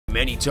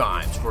many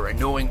times for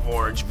Annoying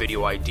Orange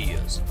video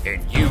ideas,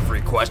 and you've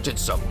requested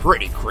some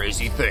pretty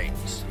crazy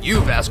things.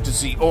 You've asked to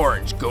see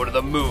Orange go to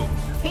the moon.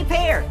 Hey,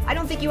 Pear, I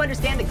don't think you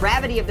understand the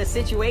gravity of the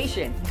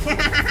situation. You've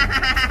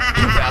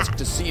asked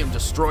to see him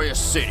destroy a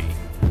city.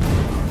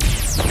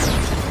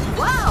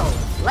 Whoa,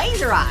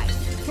 laser eyes.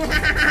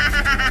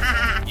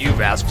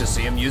 You've asked to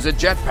see him use a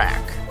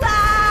jetpack.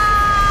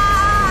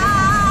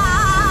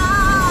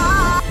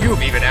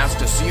 You've even asked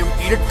to see him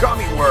eat a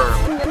gummy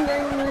worm.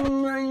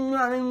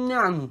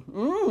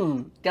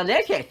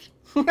 Delicious.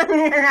 But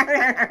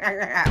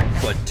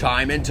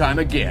time and time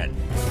again,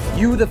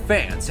 you the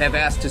fans have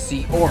asked to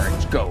see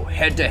Orange go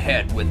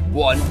head-to-head with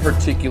one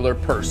particular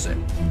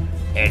person.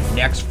 And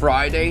next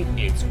Friday,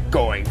 it's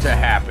going to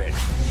happen.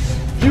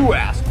 You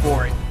asked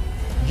for it.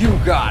 You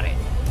got it.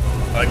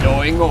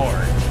 Annoying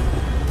Orange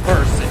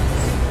versus.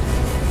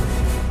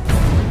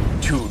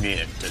 Tune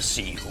in to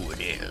see who it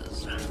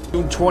is.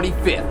 June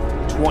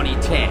 25th,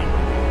 2010.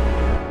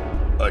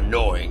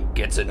 Annoying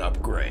gets an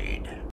upgrade.